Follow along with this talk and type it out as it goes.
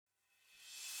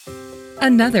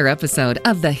Another episode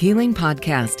of the Healing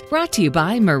Podcast, brought to you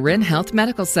by Marin Health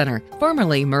Medical Center,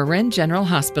 formerly Marin General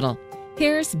Hospital.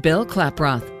 Here's Bill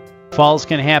Klaproth. Falls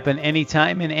can happen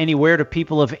anytime and anywhere to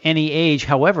people of any age.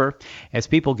 However, as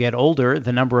people get older,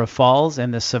 the number of falls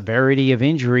and the severity of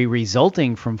injury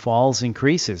resulting from falls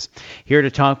increases. Here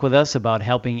to talk with us about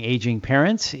helping aging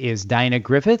parents is Dinah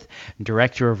Griffith,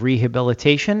 Director of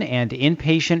Rehabilitation and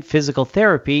Inpatient Physical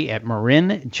Therapy at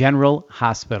Marin General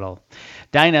Hospital.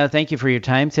 Dinah, thank you for your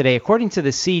time today. According to the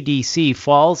CDC,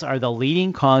 falls are the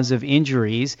leading cause of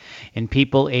injuries in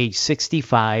people age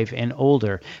 65 and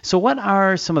older. So what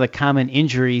are some of the common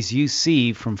injuries you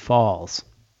see from falls?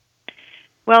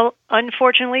 Well,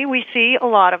 unfortunately, we see a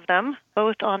lot of them,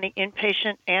 both on the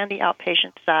inpatient and the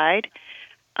outpatient side.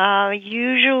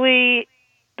 Usually,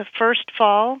 the first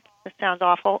fall, this sounds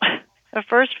awful, the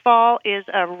first fall is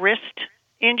a wrist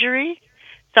injury.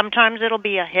 Sometimes it'll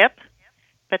be a hip.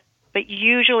 But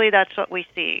usually that's what we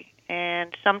see.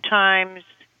 And sometimes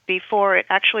before it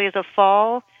actually is a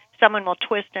fall, someone will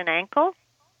twist an ankle.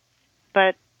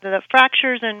 But the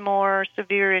fractures and more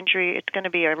severe injury, it's going to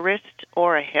be a wrist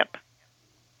or a hip.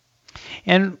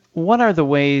 And what are the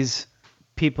ways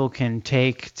people can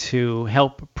take to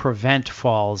help prevent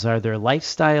falls? Are there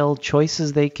lifestyle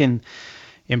choices they can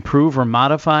improve or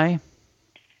modify?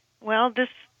 Well, this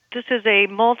is a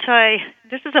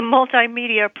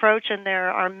multimedia approach, and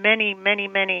there are many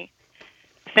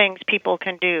things people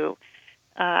can do.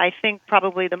 I think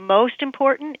probably the most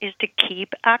important is to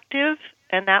keep active,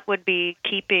 and that would be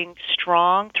keeping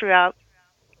strong throughout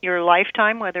your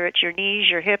lifetime, whether it's your knees,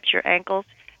 your hips, your ankles,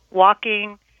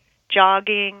 walking,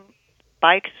 jogging,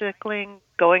 bicycling,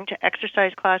 going to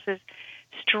exercise classes.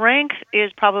 Strength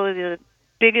is probably the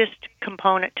biggest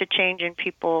component to change in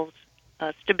people's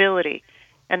stability.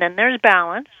 And then there's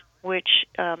balance, which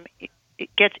it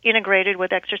gets integrated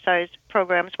with exercise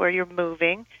programs where you're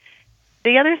moving.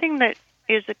 The other thing that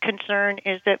is a concern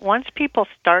is that once people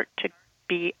start to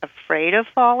be afraid of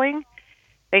falling,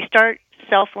 they start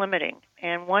self-limiting.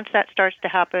 And once that starts to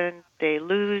happen, they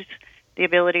lose the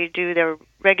ability to do their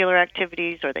regular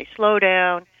activities or they slow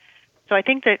down. So I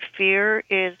think that fear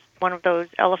is one of those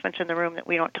elephants in the room that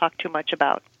we don't talk too much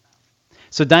about.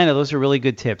 So, Dinah, those are really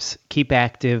good tips. Keep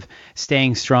active.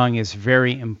 Staying strong is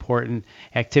very important.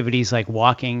 Activities like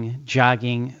walking,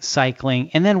 jogging,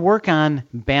 cycling, and then work on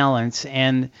balance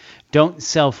and don't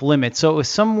self-limit. So if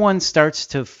someone starts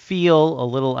to feel a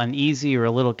little uneasy or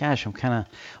a little, gosh, I'm kind of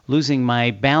losing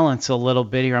my balance a little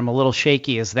bit here, I'm a little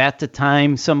shaky, is that the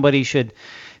time somebody should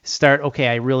start, okay,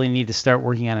 I really need to start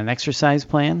working on an exercise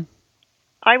plan?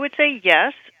 I would say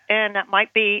yes, and that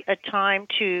might be a time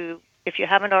to, if you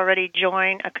haven't already,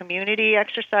 joined a community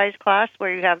exercise class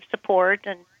where you have support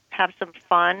and have some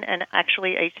fun and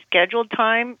actually a scheduled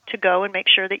time to go and make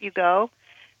sure that you go.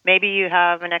 Maybe you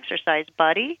have an exercise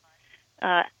buddy.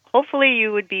 Hopefully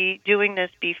you would be doing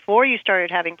this before you started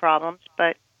having problems,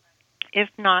 but if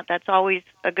not, that's always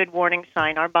a good warning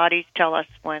sign. Our bodies tell us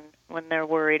when they're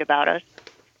worried about us.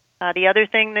 The other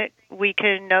thing that we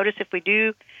can notice if we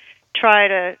do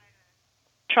try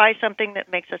something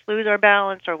that makes us lose our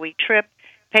balance or we trip,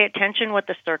 pay attention what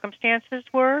the circumstances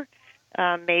were.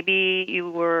 Maybe you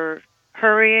were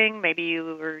hurrying, maybe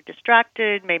you were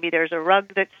distracted, maybe there's a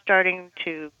rug that's starting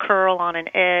to curl on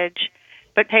an edge.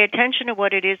 But pay attention to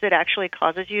what it is that actually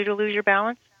causes you to lose your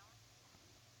balance.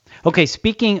 Okay,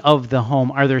 speaking of the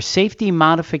home, are there safety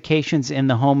modifications in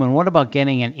the home, and what about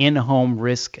getting an in-home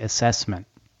risk assessment?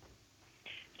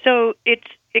 So it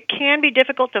can be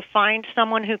difficult to find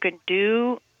someone who can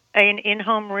do an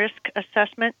in-home risk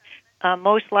assessment.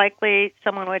 Most likely,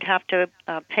 someone would have to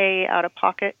pay out of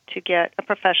pocket to get a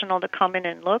professional to come in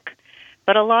and look.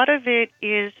 But a lot of it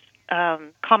is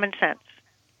common sense.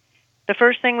 The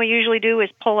first thing we usually do is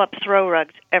pull up throw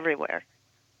rugs everywhere.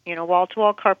 You know,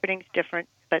 wall-to-wall carpeting is different,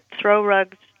 but throw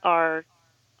rugs are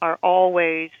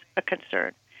always a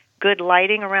concern. Good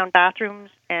lighting around bathrooms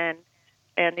and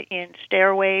in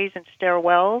stairways and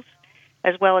stairwells,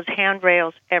 as well as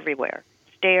handrails everywhere.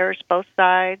 Stairs, both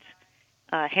sides,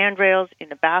 handrails in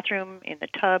the bathroom, in the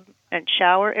tub and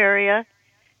shower area.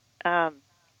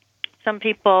 Some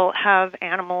people have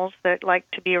animals that like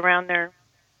to be around their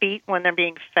feet when they're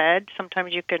being fed.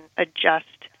 Sometimes you can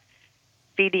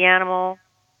feed the animal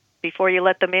before you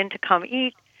let them in to come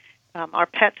eat. Our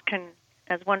pets can,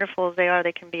 as wonderful as they are,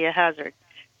 they can be a hazard.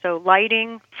 So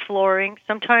lighting, flooring,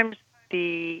 sometimes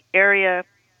the area,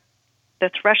 the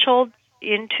threshold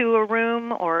into a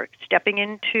room or stepping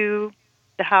into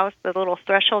the house, the little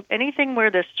threshold, anything where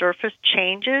the surface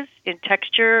changes in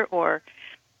texture or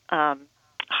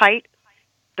height,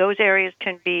 those areas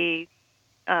can be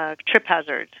trip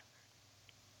hazards.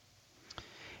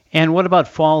 And what about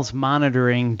falls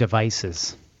monitoring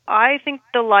devices? I think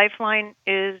the Lifeline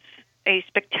is a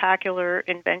spectacular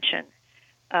invention.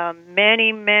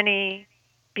 Many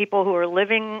people who are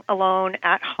living alone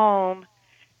at home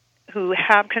who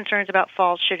have concerns about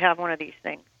falls should have one of these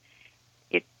things.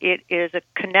 It is a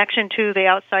connection to the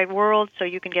outside world, so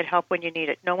you can get help when you need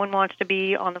it. No one wants to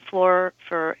be on the floor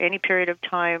for any period of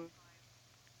time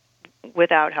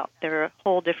without help. There are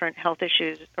whole different health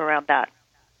issues around that.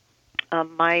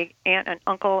 My aunt and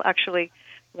uncle, actually,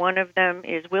 one of them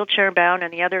is wheelchair bound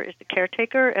and the other is the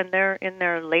caretaker, and they're in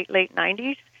their late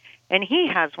 90s, and he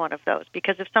has one of those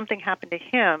because if something happened to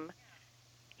him,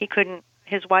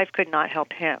 his wife could not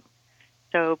help him.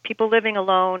 So people living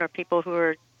alone or people who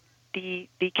are the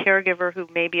caregiver who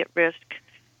may be at risk,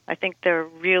 I think they're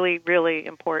really, really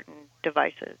important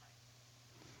devices.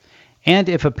 And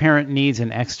if a parent needs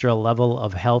an extra level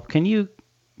of help, can you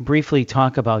briefly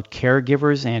talk about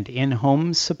caregivers and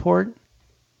in-home support?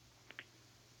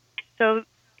 So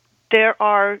there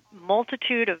are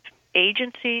multitude of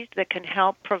agencies that can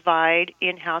help provide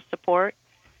in-house support.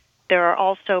 There are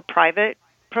also private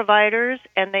providers,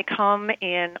 and they come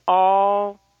in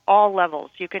all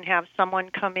levels. You can have someone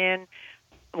come in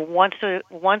once a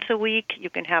week. You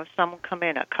can have someone come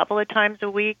in a couple of times a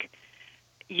week.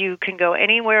 You can go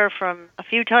anywhere from a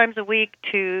few times a week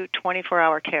to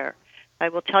 24-hour care. I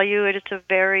will tell you it is a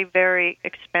very, very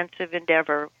expensive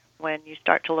endeavor when you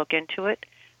start to look into it,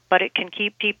 but it can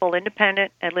keep people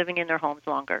independent and living in their homes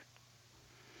longer.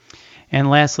 And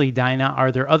lastly, Dinah,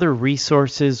 are there other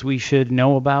resources we should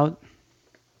know about?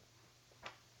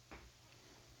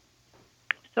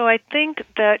 So I think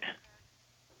that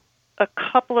a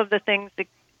couple of the things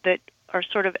that are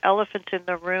sort of elephants in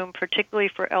the room, particularly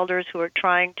for elders who are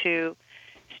trying to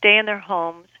stay in their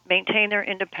homes, maintain their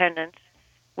independence,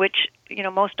 which,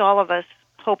 most all of us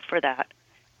hope for that,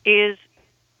 is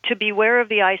to beware of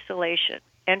the isolation.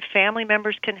 And family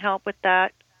members can help with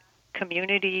that.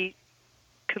 Community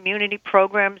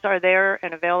programs are there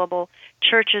and available.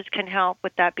 Churches can help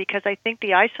with that because I think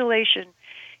the isolation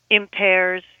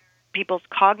impairs people's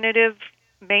cognitive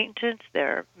maintenance,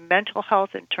 their mental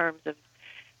health in terms of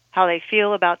how they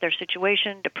feel about their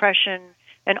situation, depression,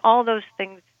 and all those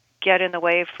things get in the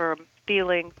way from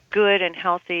feeling good and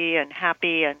healthy and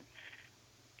happy and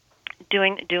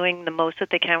doing the most that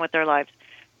they can with their lives.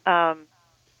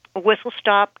 Whistle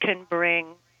Stop can bring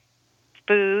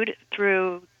food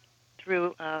through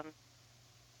the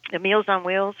Meals on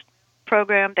Wheels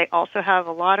program. They also have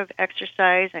a lot of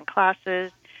exercise and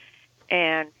classes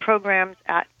and programs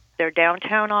at their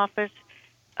downtown office.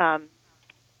 There's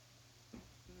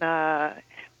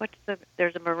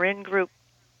a Marin group,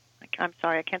 I'm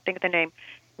sorry, I can't think of the name,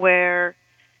 where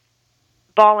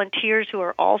volunteers who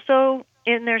are also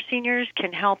in their seniors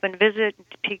can help and visit,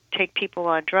 take people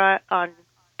on to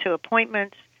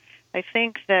appointments. I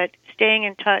think that staying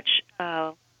in touch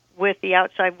with the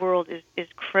outside world is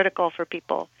critical for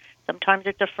people. Sometimes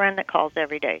it's a friend that calls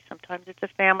every day. Sometimes it's a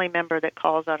family member that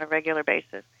calls on a regular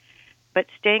basis. But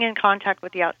staying in contact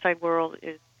with the outside world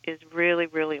is really,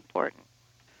 really important.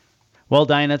 Well,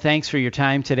 Dinah, thanks for your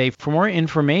time today. For more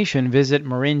information, visit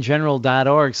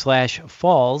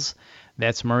maringeneral.org/falls.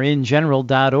 That's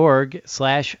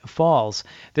maringeneral.org/falls.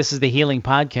 This is the Healing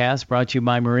Podcast brought to you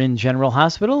by Marin General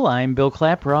Hospital. I'm Bill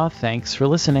Klaproth. Thanks for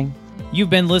listening. You've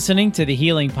been listening to the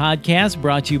Healing Podcast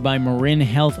brought to you by Marin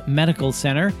Health Medical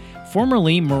Center,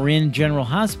 formerly Marin General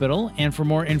Hospital. And for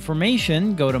more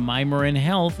information, go to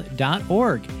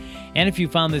mymarinhealth.org. And if you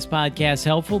found this podcast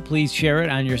helpful, please share it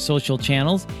on your social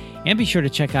channels. And be sure to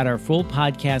check out our full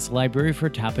podcast library for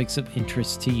topics of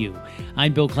interest to you.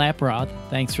 I'm Bill Klaproth.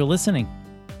 Thanks for listening.